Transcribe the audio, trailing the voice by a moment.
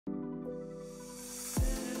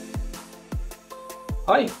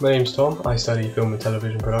Hi, my name's Tom. I study film and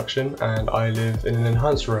television production and I live in an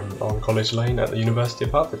enhanced room on College Lane at the University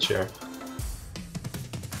of Hertfordshire.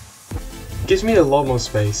 It gives me a lot more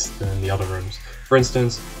space than the other rooms. For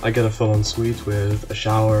instance, I get a full-on suite with a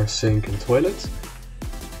shower, sink and toilet.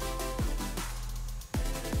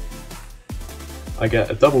 I get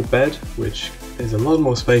a double bed, which is a lot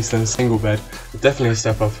more space than a single bed, definitely a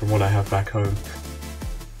step up from what I have back home.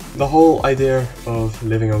 The whole idea of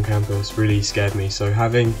living on campus really scared me, so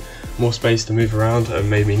having more space to move around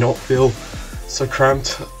made me not feel so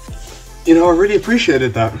cramped. I really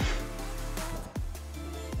appreciated that.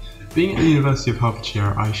 Being at the University of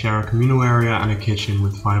Hertfordshire, I share a communal area and a kitchen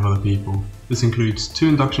with 5 other people. This includes 2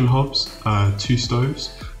 induction hobs, 2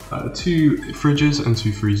 stoves, 2 fridges and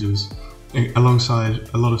 2 freezers, alongside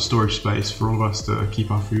a lot of storage space for all of us to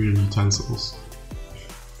keep our food and utensils.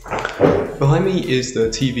 Behind me is the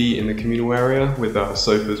TV in the communal area with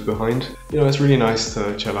sofas behind. It's really nice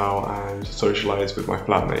to chill out and socialise with my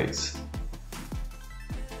flatmates.